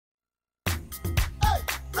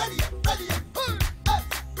ready up, ready up,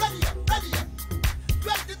 ready up, ready up.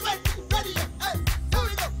 2020, ready up, here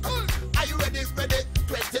we go. Are you ready, ready?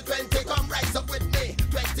 2020, come rise up with me.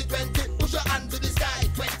 2020, push your hand to the sky.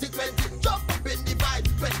 2020, jump up in the vibe.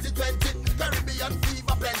 2020, Caribbean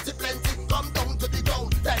fever, plenty, plenty. Come down to the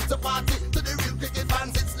ground, time to party. To the real cricket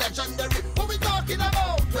fans, it's legendary. What we talking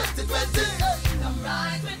about? 2020. Come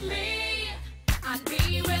rise with me, and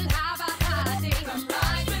we will have a party. Come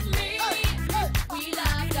rise with me, we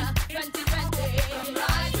love the 2020. Come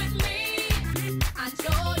rise with me, and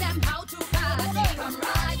show them how to party. Come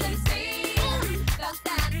rise and see the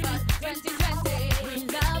Stanford 2020. We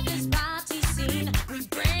love this party scene. We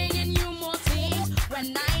bring in you more teams.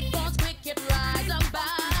 When night falls, cricket rise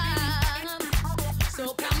above.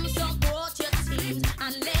 So come support your teams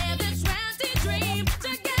and live the 20 dream.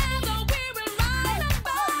 Together we will rise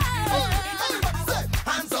above. Everybody say,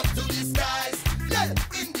 hands up to the skies. Yeah,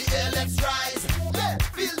 in the air, let's rise. Yeah,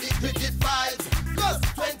 feel the cricket vibes. 'Cause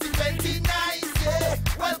 2020 nice, yeah.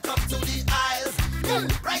 Welcome to the Isles. Yeah,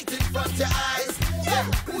 right in front your eyes. Yeah,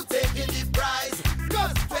 who taking the prize?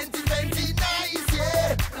 'Cause 2020 nice,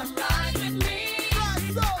 yeah. Come rise with me,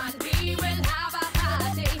 and we will have a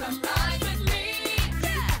party. Come rise with me,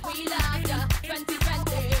 we love the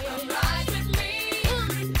 2020. Come rise with me,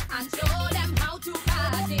 and show them how to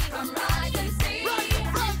party. Come rise and see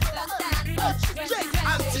the Stanford 2020.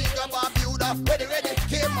 Antigua, Barbuda, ready, ready.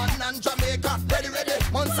 Cayman and Jamaica.